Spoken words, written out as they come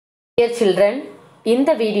Dear children,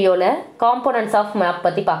 இந்த வீடியோல components of map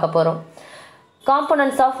பத்தி பார்க்க போறோம்.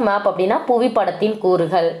 Components of map அப்படினா புவிப்படத்தின்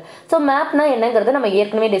கூறுகள். So mapனா என்னங்கிறது நம்ம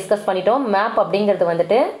ஏற்கனவே டிஸ்கஸ் பண்ணிட்டோம். Map அப்படிங்கிறது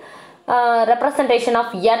வந்துட்டு representation of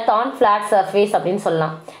earth on flat surface அப்படினு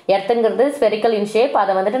சொல்லலாம். earthங்கிறது spherical in shape,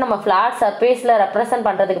 அத வந்துட்டு நம்ம flat surfaceல represent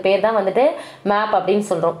பண்றதுக்கு பேர் தான் வந்துட்டு map அப்படினு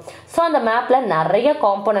சொல்றோம். So அந்த mapல நிறைய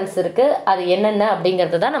components இருக்கு. அது என்னென்ன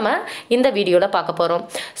அப்படிங்கிறது தான் நம்ம இந்த வீடியோல பார்க்க போறோம்.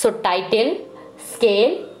 So title,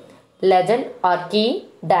 scale, legend or key,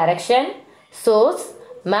 direction, source,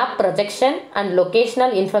 map projection and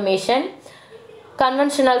locational information,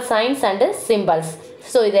 conventional signs and symbols.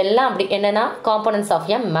 So இதெல்லாம் அப்படி என்னன்னா components of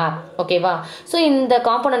a map. ஓகேவா? So இந்த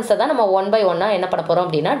components தான் நம்ம one by one என்ன பண்ண போறோம்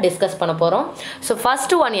அப்படினா டிஸ்கஸ் பண்ண போறோம். So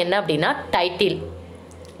first one என்ன அப்படினா title.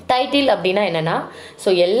 டைட்டில் அப்படினா என்னன்னா சோ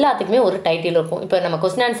எல்லாத்துக்குமே ஒரு டைட்டில் இருக்கும். இப்போ நம்ம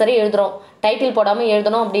क्वेश्चन ஆன்சரே எழுதுறோம். டைட்டில் போடாம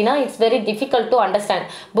எழுதணும் அப்படினா it's very difficult to understand.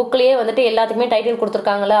 புக்லயே வந்துட்டு எல்லாத்துக்குமே டைட்டில்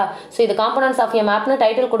கொடுத்திருக்காங்களா? சோ இது காம்போனன்ட்ஸ் ஆஃப் எ மேப்னு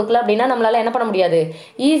டைட்டில் கொடுக்கல அப்படினா நம்மளால என்ன பண்ண முடியாது?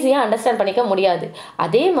 ஈஸியா அண்டர்ஸ்டாண்ட் பண்ணிக்க முடியாது.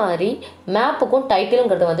 அதே மாதிரி மேப்புக்கும்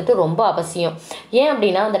டைட்டில்ங்கிறது வந்துட்டு ரொம்ப அவசியம். ஏன்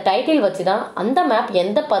அப்படினா அந்த டைட்டில் வச்சு தான் அந்த மேப்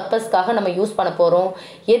எந்த பர்பஸ்க்காக நம்ம யூஸ் பண்ண போறோம்,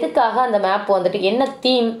 எதுக்காக அந்த மேப் வந்துட்டு என்ன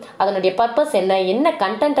தீம், அதனுடைய பர்பஸ் என்ன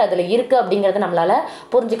கண்டென்ட் அதுல இருக்கு அப்படிங்கறத நம்மளால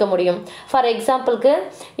புரிஞ்சுக்க முடியும். ஃபார் எக்ஸாம்பிளுக்கு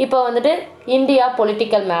இப்போ வந்துட்டு India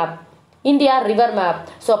political map, India river map.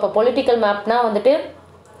 So அப்போ பொலிட்டிக்கல் மேப்னா வந்துட்டு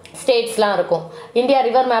ஸ்டேட்ஸ்லாம் இருக்கும். இந்தியா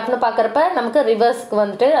ரிவர் மேப்னு பார்க்குறப்ப நமக்கு ரிவர்ஸ்க்கு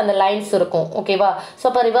வந்துட்டு அந்த லைன்ஸ் இருக்கும். ஓகேவா? ஸோ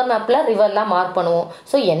அப்போ ரிவர் மேப்பில் ரிவர்லாம் மார்க் பண்ணுவோம்.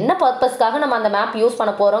 ஸோ என்ன பர்பஸ்க்காக நம்ம அந்த மேப் யூஸ்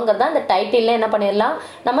பண்ண போகிறோங்கிறத அந்த டைட்டிலில் என்ன பண்ணிடலாம்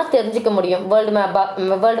நம்ம தெரிஞ்சிக்க முடியும். வேர்ல்டு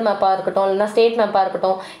மேப்பாக இருக்கட்டும், இல்லைனா ஸ்டேட் மேப்பாக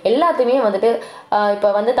இருக்கட்டும், எல்லாத்தையுமே வந்துட்டு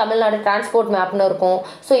இப்போ வந்து தமிழ்நாடு டிரான்ஸ்போர்ட் மேப்னு இருக்கும்.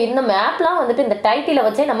 ஸோ இந்த மேப்லாம் வந்துட்டு இந்த டைட்டிலை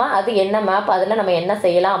வச்சே நம்ம அது என்ன மேப், அதில் நம்ம என்ன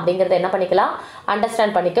செய்யலாம் அப்படிங்கிறத என்ன பண்ணிக்கலாம்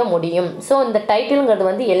அண்டர்ஸ்டாண்ட் பண்ணிக்க முடியும். ஸோ இந்த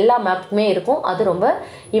டைட்டிலுங்கிறது வந்து எல்லா மேப்புக்குமே இருக்கும். அது ரொம்ப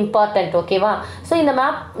இம்பார்ட்டன்ட். ஓகேவா? ஸோ இந்த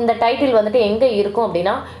மேப் இந்த டைட்டில் வந்துட்டு எங்கே இருக்கும்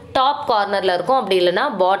அப்படின்னா டாப் கார்னரில் இருக்கும், அப்படி இல்லைனா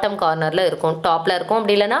பாட்டம் கார்னரில் இருக்கும். டாப்பில் இருக்கும்,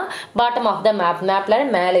 அப்படி இல்லைனா பாட்டம் ஆஃப் த மேப்பில்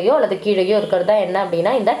மேலேயோ அல்லது கீழேயோ இருக்கிறது தான் என்ன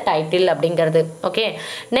அப்படின்னா இந்த டைட்டில் அப்படிங்கிறது. ஓகே,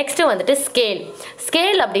 நெக்ஸ்ட்டு வந்துட்டு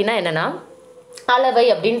ஸ்கேல் அப்படின்னா என்னென்னா அளவை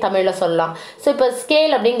அப்படின்னு தமிழில் சொல்லலாம். ஸோ இப்போ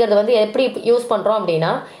ஸ்கேல் அப்படிங்கிறது வந்து எப்படி யூஸ் பண்ணுறோம்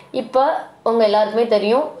அப்படின்னா இப்போ உங்கள் எல்லாருக்குமே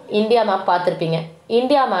தெரியும் இந்தியா மேப் பார்த்துருப்பீங்க.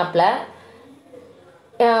 இந்தியா மேப்பில்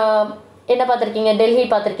என்ன பார்த்துருக்கீங்க? டெல்லி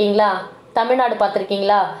பார்த்துருக்கீங்களா? தமிழ்நாடு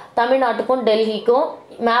பார்த்துருக்கீங்களா? தமிழ்நாட்டுக்கும் டெல்லிக்கும்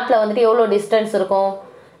மேப்பில் வந்துட்டு எவ்வளோ டிஸ்டன்ஸ் இருக்கும்?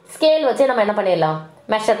 ஸ்கேல் வச்சு நம்ம என்ன பண்ணிடலாம்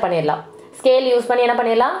மெஷர் பண்ணிடலாம். ஸ்கேல் யூஸ் பண்ணி என்ன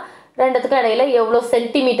பண்ணிடலாம் ரெண்டுத்துக்கும் இடையில எவ்வளோ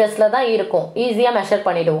சென்டிமீட்டர்ஸில் தான் இருக்கும், ஈஸியாக மெஷர்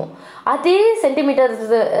பண்ணிவிடுவோம். அதே சென்டிமீட்டர்ஸ்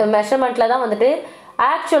மெஷர்மெண்ட்டில் தான் வந்துட்டு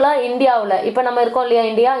ஆக்சுவலாக இந்தியாவில் இப்போ நம்ம இருக்கோம்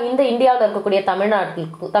இல்லையா இந்த இந்தியாவில் இருக்கக்கூடிய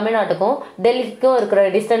தமிழ்நாட்டுக்கும் டெல்லிக்கும் இருக்கிற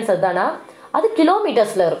டிஸ்டன்ஸ் அதுதானா அது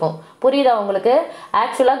கிலோமீட்டர்ஸில் இருக்கும். புரியுதா உங்களுக்கு?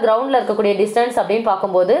 ஆக்சுவலாக கிரவுண்டில் இருக்கக்கூடிய டிஸ்டன்ஸ் அப்படின்னு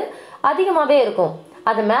பார்க்கும்போது அதிகமாகவே இருக்கும்.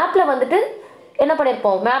 அது மேப்பில் வந்துட்டு என்ன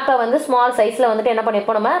பண்ணியிருப்போம், மேப்பை வந்து ஸ்மால் சைஸில் வந்துட்டு என்ன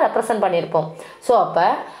பண்ணியிருப்போம் நம்ம ரெப்ரசன்ட் பண்ணியிருப்போம். ஸோ அப்போ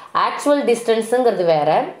ஆக்சுவல் டிஸ்டன்ஸுங்கிறது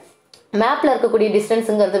வேறு, மேப்பில் இருக்கக்கூடிய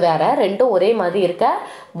டிஸ்டன்ஸுங்கிறது வேறு, ரெண்டும் ஒரே மாதிரி இருக்க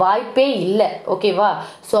வாய்ப்பே இல்லை. ஓகேவா?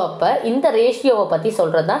 ஸோ அப்போ இந்த ரேஷியோவை பற்றி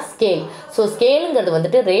சொல்கிறது தான் ஸ்கேல். ஸோ ஸ்கேலுங்கிறது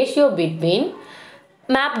வந்துட்டு ratio between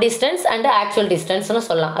map distance and actual டிஸ்டன்ஸ்னு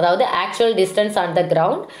சொல்லலாம். அதாவது actual distance on the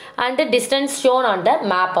ground and distance shown on the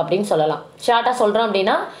map அப்படின்னு சொல்லலாம். ஷார்ட்டாக சொல்கிறோம்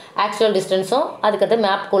அப்படின்னா ஆக்சுவல் டிஸ்டன்ஸும் அதுக்கடுத்து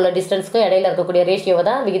மேப்புக்குள்ள டிஸ்டன்ஸுக்கும் இடையில இருக்கக்கூடிய ரேஷியோவை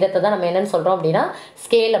தான் விகிதத்தை தான் நம்ம என்னென்னு சொல்கிறோம் அப்படின்னா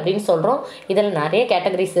ஸ்கேல் அப்படின்னு சொல்கிறோம். இதில் நிறைய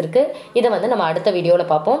கேட்டகரிஸ் இருக்குது. இதை வந்து நம்ம அடுத்த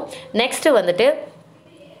வீடியோவில் பார்ப்போம். நெக்ஸ்ட்டு வந்துட்டு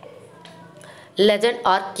லெஜண்ட்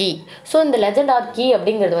ஆர் கீ. ஸோ இந்த லெஜண்ட் ஆர் கீ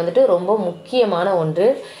அப்படிங்கிறது வந்துட்டு ரொம்ப முக்கியமான ஒன்று.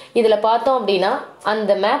 இதில் பார்த்தோம் அப்படின்னா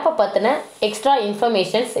அந்த மேப்பை பற்றின எக்ஸ்ட்ரா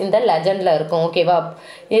இன்ஃபர்மேஷன்ஸ் இந்த லெஜண்டில் இருக்கும். ஓகேவா?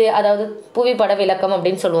 இது அதாவது புவிப்பட விளக்கம்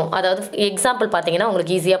அப்படின்னு சொல்லுவோம். அதாவது எக்ஸாம்பிள் பார்த்தீங்கன்னா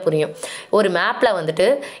உங்களுக்கு ஈஸியாக புரியும். ஒரு மேப்பில் வந்துட்டு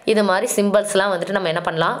இது மாதிரி சிம்பிள்ஸ்லாம் வந்துட்டு நம்ம என்ன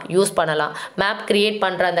பண்ணலாம் யூஸ் பண்ணலாம். மேப் கிரியேட்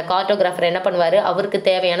பண்ணுற அந்த கார்ட்டோகிராஃபர் என்ன பண்ணுவார், அவருக்கு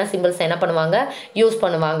தேவையான சிம்பிள்ஸ் என்ன பண்ணுவாங்க யூஸ்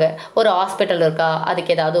பண்ணுவாங்க. ஒரு ஹாஸ்பிட்டல் இருக்கா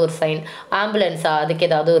அதுக்கு ஏதாவது ஒரு சைன், ஆம்புலன்ஸா அதுக்கு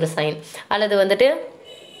ஏதாவது ஒரு சைன், அல்லது வந்துட்டு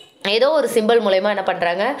ஏதோ ஒரு சிம்பிள் மூலமா என்ன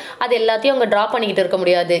பண்ணுறாங்க அது எல்லாத்தையும் அவங்க ட்ரா பண்ணிக்கிட்டு இருக்க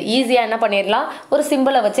முடியாது. ஈஸியாக என்ன பண்ணிடலாம் ஒரு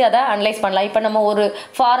சிம்பிளை வச்சு அதை அனலைஸ் பண்ணலாம். இப்போ நம்ம ஒரு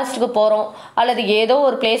ஃபாரஸ்ட்டுக்கு போகிறோம் அல்லது ஏதோ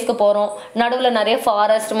ஒரு பிளேஸ்க்கு போகிறோம், நடுவில் நிறைய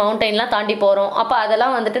ஃபாரஸ்ட் மவுண்டெயின்லாம் தாண்டி போகிறோம். அப்போ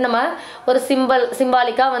அதெல்லாம் வந்துட்டு நம்ம ஒரு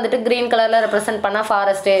சிம்பாலிக்காக வந்துட்டு க்ரீன் கலரில் ரெப்ரசென்ட் பண்ணால்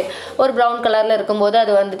ஃபாரஸ்ட்டு, ஒரு ப்ரௌன் கலரில் இருக்கும்போது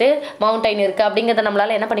அது வந்துட்டு மவுண்டெயின் இருக்குது அப்படிங்கிறத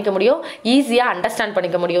நம்மளால் என்ன பண்ணிக்க முடியும் ஈஸியாக அண்டர்ஸ்டாண்ட்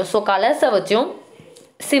பண்ணிக்க முடியும். ஸோ கலர்ஸை வச்சும்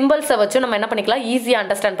சிம்பிள்ஸை வச்சும் நம்ம என்ன பண்ணிக்கலாம் ஈஸியாக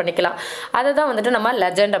அண்டர்ஸ்டாண்ட் பண்ணிக்கலாம். அதை தான் வந்துட்டு நம்ம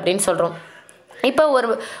லெஜண்ட் அப்படின்னு சொல்கிறோம். இப்போ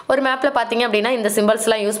ஒரு மேப்பில் பார்த்தீங்க அப்படின்னா இந்த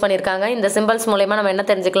சிம்பிள்ஸ்லாம் யூஸ் பண்ணியிருக்காங்க. இந்த சிம்பிள்ஸ் மூலமா நம்ம என்ன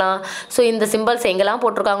தெரிஞ்சுக்கலாம், ஸோ இந்த சிம்பிள்ஸ் எங்கெல்லாம்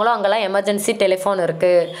போட்டிருக்காங்களோ அங்கெல்லாம் எமர்ஜென்சி டெலிஃபோன்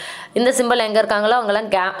இருக்குது, இந்த சிம்பிள் எங்கே இருக்காங்களோ அவங்கெல்லாம்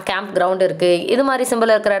கேம்ப் கிரவுண்ட் இருக்குது. இது மாதிரி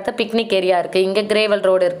சிம்பிள் இருக்கிற இடத்துல பிக்னிக் ஏரியா இருக்குது, இங்கே கிரேவல்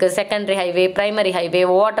ரோடு இருக்குது, secondary highway, primary highway,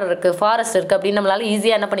 water இருக்குது, ஃபாரஸ்ட் இருக்குது அப்படின்னு நம்மளால்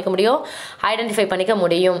ஈஸியாக என்ன பண்ணிக்க முடியும், ஐடென்டிஃபை பண்ணிக்க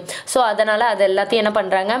முடியும். ஸோ அதனால் அது எல்லாத்தையும் என்ன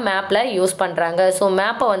பண்ணுறாங்க, மேப்பில் யூஸ் பண்ணுறாங்க. ஸோ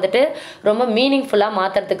மேப்பை வந்துட்டு ரொம்ப மீனிங்ஃபுல்லாக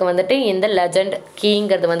மாற்றுறதுக்கு வந்துட்டு இந்த லெஜண்ட்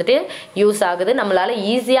கீங்கிறது வந்துட்டு யூஸ் ஆகுது. நம்மளால்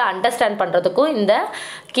ஈஸியாக அண்டர்ஸ்டாண்ட் பண்ணுறதுக்கும் இந்த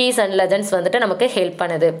கீஸ் அண்ட் லெஜண்ட்ஸ் வந்துட்டு நமக்கு ஹெல்ப்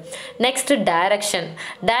பண்ணுது. நெக்ஸ்ட்டு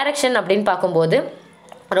டைரக்ஷன் அப்படின்னு பார்க்கும்போது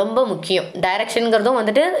ரொம்ப முக்கியம். டைரக்ஷனுங்கிறதும்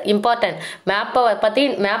வந்துட்டு இம்பார்ட்டன்ட்.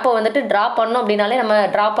 மேப்பை வந்துட்டு ட்ரா பண்ணோம் அப்படின்னாலே, நம்ம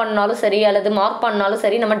ட்ரா பண்ணாலும் சரி அல்லது மார்க் பண்ணாலும்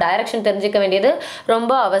சரி, நம்ம டைரக்ஷன் தெரிஞ்சிக்க வேண்டியது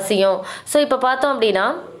ரொம்ப அவசியம். ஸோ இப்போ பார்த்தோம் அப்படின்னா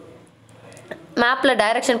மேப்பில்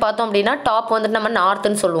டைரக்ஷன் பார்த்தோம் அப்படின்னா டாப் வந்துட்டு நம்ம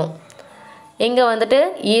நார்த்துன்னு சொல்லுவோம், இங்கே வந்துட்டு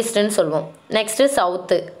ஈஸ்ட்டுன்னு சொல்லுவோம், நெக்ஸ்ட்டு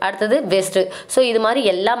சவுத்து, அடுத்தது வெஸ்ட்டு. ஸோ இது மாதிரி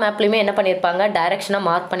எல்லா மேப்லேயுமே என்ன பண்ணியிருப்பாங்க, டைரக்ஷனாக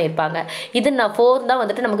மார்க் பண்ணியிருப்பாங்க. இது நான் 4 தான்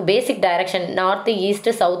வந்துட்டு நமக்கு பேசிக் direction. North,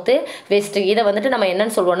 east, south, west. இதை வந்துட்டு நம்ம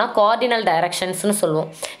என்னென்னு சொல்லுவோம்னா கார்டினல் டைரக்ஷன்ஸ்னு சொல்லுவோம்.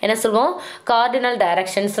 என்ன சொல்லுவோம், கார்டினல்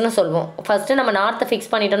டைரக்ஷன்ஸ்னு சொல்லுவோம். ஃபஸ்ட்டு நம்ம நார்த்தை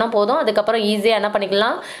ஃபிக்ஸ் பண்ணிட்டோம்னா போதும். அதுக்கப்புறம் ஈஸியாக என்ன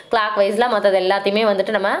பண்ணிக்கலாம், கிளாக் வைஸில் மற்றது எல்லாத்தையுமே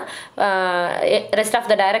வந்துட்டு நம்ம ரெஸ்ட்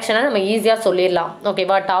ஆஃப் த டைரக்ஷனை நம்ம ஈஸியாக சொல்லிடலாம்.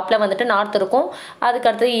 ஓகேவா, டாப்பில் வந்துட்டு நார்த் இருக்கும்,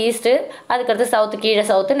 அதுக்கடுத்து ஈஸ்ட்டு, அதுக்கடுத்து சவுத்து, கீழே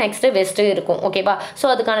சவுத்து, நெக்ஸ்ட்டு வெஸ்ட்டு இருக்கும். ஓகேவா, ஸோ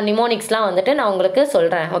அதுக்கான நிமோனிக்ஸ்லாம் வந்துட்டு நான் உங்களுக்கு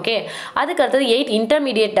சொல்கிறேன். ஓகே, அதுக்கு அடுத்தது 8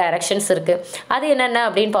 இன்டர்மீடியட் டைரக்ஷன்ஸ் இருக்குது. அது என்னென்ன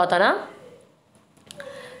அப்படின்னு பார்த்தோன்னா,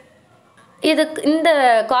 இது இந்த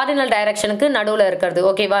கார்டினல் டைரக்ஷனுக்கு நடுவில் இருக்கிறது.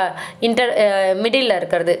 ஓகேவா, மிடில்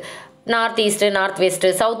இருக்கிறது north east, north west,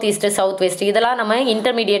 south east, south west, இதெல்லாம் நம்ம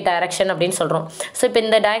இன்டர்மீடியட் டைரக்ஷன் அப்படின்னு சொல்கிறோம். ஸோ இப்போ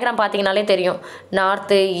இந்த டயக்ராம் பார்த்தீங்கனாலே தெரியும்,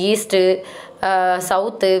 நார்த்து, ஈஸ்ட்டு,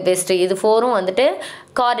 சவுத்து, வெஸ்ட்டு, இது 4ம் வந்துட்டு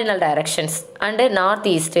cardinal directions. And north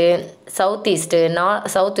east, south east,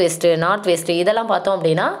 south west, north west, இதெல்லாம் பார்த்தோம்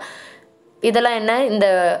அப்படின்னா இதெல்லாம் என்ன, இந்த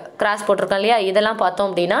கிராஸ் போட்டிருக்கோம் இல்லையா, இதெல்லாம் பார்த்தோம்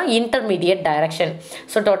அப்படின்னா இன்டர்மீடியட் டைரக்ஷன்.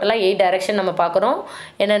 ஸோ டோட்டலாக 8 டைரக்ஷன் நம்ம பார்க்குறோம்.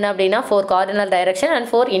 என்னென்ன அப்படின்னா 4 cardinal direction and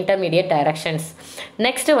 4 intermediate directions.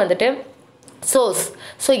 Next வந்துட்டு சோர்ஸ்.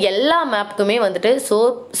 ஸோ எல்லா மேப்புக்குமே வந்துட்டு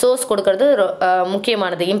சோர்ஸ் கொடுக்கறது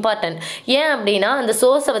முக்கியமானது, இம்பார்ட்டன்ட். ஏன் அப்படின்னா அந்த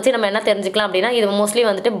சோர்ஸை வச்சு நம்ம என்ன தெரிஞ்சுக்கலாம் அப்படின்னா, இது மோஸ்ட்லி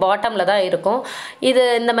வந்துட்டு பாட்டமில் தான் இருக்கும்.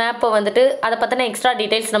 இந்த மேப்பை வந்துட்டு அதை பற்றின எக்ஸ்ட்ரா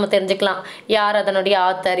டீட்டெயில்ஸ் நம்ம தெரிஞ்சுக்கலாம். யார் அதனுடைய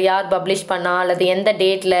ஆத்தர், யார் பப்ளிஷ் பண்ணா, அல்லது எந்த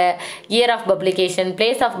டேட்டில், year of publication,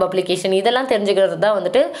 place of publication, இதெல்லாம் தெரிஞ்சுக்கிறது தான்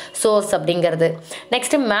வந்துட்டு சோர்ஸ் அப்படிங்கிறது.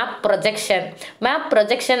 Next map projection. Map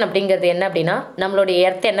projection அப்படிங்கிறது என்ன அப்படின்னா, நம்மளுடைய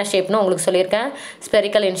எர்த் என்ன ஷேப்னு உங்களுக்கு சொல்லியிருக்கேன்,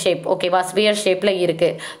 ஸ்பெரிக்கல் இன் ஷேப். ஓகேவா, ஸ்பியர் ஷேப்பில்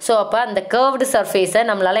இருக்குது. ஸோ அப்போ அந்த கர்வ்டு சர்ஃபேஸை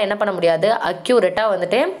நம்மளால் என்ன பண்ண முடியாது, அக்யூரேட்டாக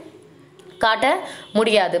வந்துட்டு காட்ட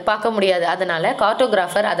முடியாது, பார்க்க முடியாது. அதனால்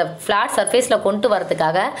கார்ட்டோகிராஃபர் அதை ஃப்ளாட் சர்ஃபேஸில் கொண்டு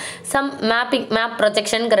வரதுக்காக மேப்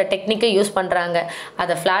ப்ரொஜெக்ஷனுங்கிற டெக்னிக்கை யூஸ் பண்ணுறாங்க.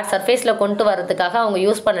 அதை ஃப்ளாட் சர்ஃபேஸில் கொண்டு வரதுக்காக அவங்க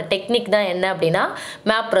யூஸ் பண்ண டெக்னிக் தான் என்ன அப்படின்னா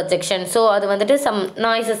மேப் ப்ரொஜெக்ஷன். ஸோ அது வந்துட்டு சம்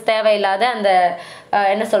நாய்ஸஸ் தேவையில்லாத அந்த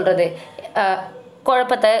என்ன சொல்கிறது,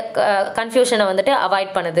 குழப்பத்தை, கன்ஃபியூஷனை வந்துட்டு அவாய்ட்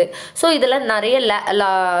பண்ணுது. ஸோ இதில் நிறைய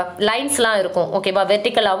லைன்ஸ்லாம் இருக்கும். ஓகேவா,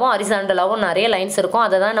 வெர்டிக்கலாகவும் ஹரிசாண்டலாகவும் நிறைய லைன்ஸ் இருக்கும்.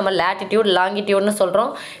 அதை தான் நம்ம லேட்டிடியூட், லாங்கிடியூட்னு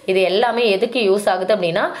சொல்கிறோம். இது எல்லாமே எதுக்கு யூஸ் ஆகுது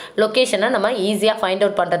அப்படின்னா, லொக்கேஷனை நம்ம ஈஸியாக ஃபைண்ட்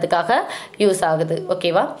அவுட் பண்ணுறதுக்காக யூஸ் ஆகுது.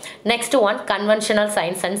 ஓகேவா, next one conventional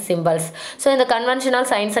science and symbols. So இந்த கன்வென்ஷனல்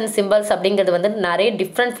சைன்ஸ் அண்ட் சிம்பிள்ஸ் அப்படிங்கிறது வந்து நிறைய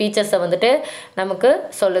டிஃப்ரெண்ட் ஃபீச்சர்ஸை வந்துட்டு நமக்கு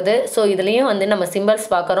சொல்லுது. ஸோ இதுலேயும் வந்து நம்ம சிம்பிள்ஸ்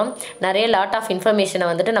பார்க்குறோம், நிறைய லாட் ஆஃப் இன்ஃபர்மேஷனை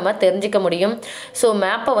வந்துட்டு நம்ம தெரிஞ்சிக்க முடியும். ஸோ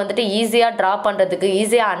மேப்பை வந்துட்டு ஈஸியாக ட்ரா பண்ணுறதுக்கு,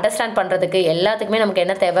 ஈஸியாக அண்டர்ஸ்டாண்ட் பண்ணுறதுக்கு எல்லாத்துக்குமே நமக்கு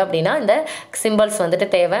என்ன தேவை அப்படின்னா இந்த சிம்பிள்ஸ் வந்துட்டு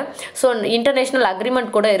தேவை. ஸோ இன்டர்நேஷ்னல்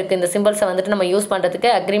அக்ரிமெண்ட் கூட இருக்குது, இந்த சிம்பிள்ஸை வந்துட்டு நம்ம யூஸ்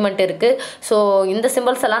பண்ணுறதுக்கு அக்ரிமெண்ட் இருக்குது. ஸோ இந்த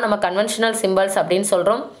சிம்பிள்ஸ் எல்லாம் நம்ம கன்வென்ஷனல் சிம்பிள்ஸ் அப்படின்னு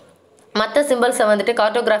சொல்கிறோம். மற்ற சிம்பிள்ஸை வந்துட்டு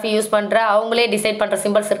கார்ட்டோகிராஃபி யூஸ் பண்ணுற அவங்களே டிசைட் பண்ணுற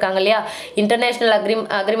சிம்பிள்ஸ் இருக்காங்க இல்லையா, இன்டர்நேஷ்னல்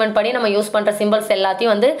அக்ரிமெண்ட் படி நம்ம யூஸ் பண்ணுற சிம்பிள்ஸ்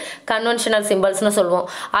எல்லாத்தையும் வந்து கன்வென்ஷனல் சிம்பிள்ஸ்னு சொல்லுவோம்.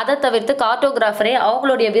 அதை தவிர்த்து கார்ட்டோகிராஃபரே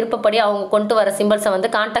அவங்களுடைய விருப்பப்படி அவங்க கொண்டு வர சிம்பிள்ஸை வந்து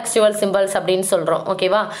கான்டெக்ஸ்டுவல் சிம்பிள்ஸ் அப்படின்னு சொல்கிறோம்.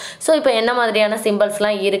 ஓகேவா, ஸோ இப்போ என்ன மாதிரியான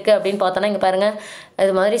சிம்பிள்ஸ்லாம் இருக்குது அப்படின்னு பார்த்தோன்னா, இங்கே பாருங்கள்,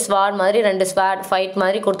 இது மாதிரி ஸ்வாட் மாதிரி 2 ஸ்வாட் ஃபைட்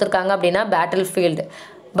மாதிரி கொடுத்துருக்காங்க அப்படின்னா battle field,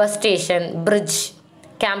 bus station, bridge,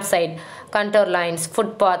 camp side, கண்டோர் lines,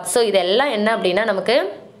 footpath. So இதெல்லாம் என்ன அப்படின்னா நமக்கு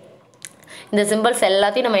இந்த சிம்பிள்ஸ்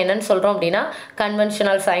எல்லாத்தையும் நம்ம என்னென்னு சொல்கிறோம் அப்படின்னா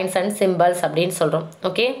கன்வென்ஷனல் சைன்ஸ் அண்ட் சிம்பிள்ஸ் அப்படின்னு சொல்கிறோம்.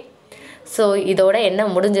 ஓகே, ஸோ இதோட என்ன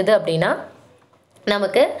முடிஞ்சது அப்படின்னா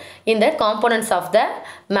நமக்கு இந்த காம்போனன்ட்ஸ் ஆஃப் த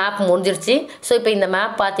மேப் முடிஞ்சிருச்சு. ஸோ இப்போ இந்த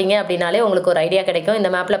மேப் பார்த்தீங்க அப்படின்னாலே உங்களுக்கு ஒரு ஐடியா கிடைக்கும். இந்த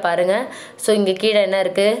மேப்பில் பாருங்கள், ஸோ இங்கே கீழே என்ன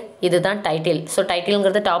இருக்குது, இதுதான் டைட்டில். ஸோ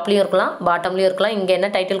டைட்டில்ங்கிறது டாப்லேயும் இருக்கலாம், பாட்டம்லேயும் இருக்கலாம். இங்கே என்ன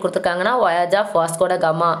டைட்டில் கொடுத்துருக்காங்கன்னா வாயேஜ் ஆஃப் வாஸ்கோ ட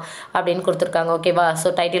காமா அப்படின்னு கொடுத்துருக்காங்க. ஓகேவா,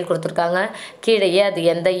 ஸோ டைட்டில் கொடுத்துருக்காங்க, கீழேயே அது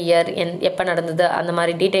எந்த இயர், எப்போ நடந்தது அந்த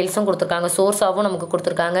மாதிரி டீட்டெயில்ஸும் கொடுத்துருக்காங்க. சோர்ஸாகவும் நமக்கு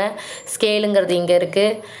கொடுத்துருக்காங்க. ஸ்கேலுங்கிறது இங்கே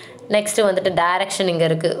இருக்குது. நெக்ஸ்ட்டு வந்துட்டு டைரக்ஷன் இங்கே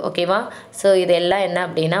இருக்குது. ஓகேவா, ஸோ இது எல்லாம் என்ன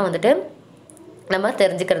அப்படின்னா வந்துட்டு நம்ம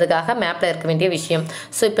தெரிஞ்சுக்கிறதுக்காக மேப்பில் இருக்க வேண்டிய விஷயம்.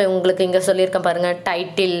 ஸோ இப்போ உங்களுக்கு இங்கே சொல்லியிருக்கேன் பாருங்கள்,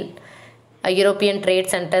 title, European trade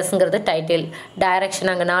சென்டர்ஸுங்கிறது title. Direction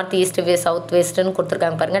அங்கே நார்த் ஈஸ்ட் வெஸ்ட் சவுத் வெஸ்ட்டுன்னு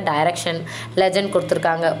கொடுத்துருக்காங்க பாருங்கள். டைரக்ஷன் லெஜண்ட்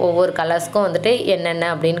கொடுத்துருக்காங்க. ஒவ்வொரு கலர்ஸ்க்கும் வந்துட்டு என்னென்ன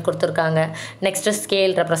அப்படின்னு கொடுத்துருக்காங்க. நெக்ஸ்ட்டு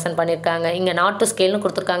ஸ்கேல் ரெப்ரசன்ட் பண்ணியிருக்காங்க. இங்கே நாட் டு ஸ்கேல்னு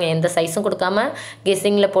கொடுத்துருக்காங்க. எந்த சைஸும் கொடுக்காம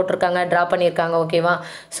கெஸ்ஸிங்கில் போட்டிருக்காங்க, ட்ரா பண்ணியிருக்காங்க. ஓகேவா?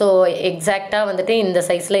 ஸோ எக்ஸாக்டாக வந்துட்டு இந்த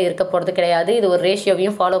சைஸில் இருக்க போகிறது கிடையாது. இது ஒரு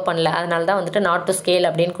ரேஷியோவையும் ஃபாலோ பண்ணல. அதனால தான் வந்துட்டு நாட் டு ஸ்கேல்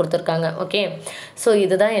அப்படின்னு கொடுத்துருக்காங்க. ஓகே, ஸோ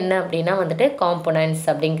இதுதான் என்ன அப்படின்னா வந்துட்டு காம்போனன்ட்ஸ்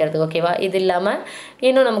அப்படிங்கிறது. ஓகேவா? இது இல்லாமல்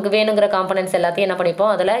இன்னும் நமக்கு வேணுங்கிற காம்போனன்ட்ஸ் எல்லாத்தையும் என்ன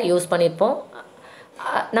பண்ணிப்போம், அதில் யூஸ் பண்ணியிருப்போம்.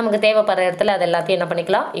 நமக்கு தேவைப்படுற இடத்துல அது எல்லாத்தையும் என்ன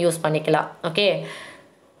பண்ணிக்கலாம், யூஸ் பண்ணிக்கலாம். ஓகே,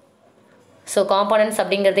 ஸோ காம்போனன்ட்ஸ்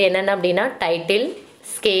அப்படிங்கிறது என்னென்ன அப்படின்னா title,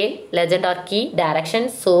 scale, legend R key, direction,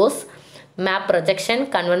 source, map, projection,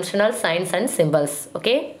 conventional, science and symbols.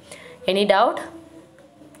 Okay, any doubt?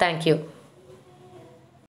 Thank you.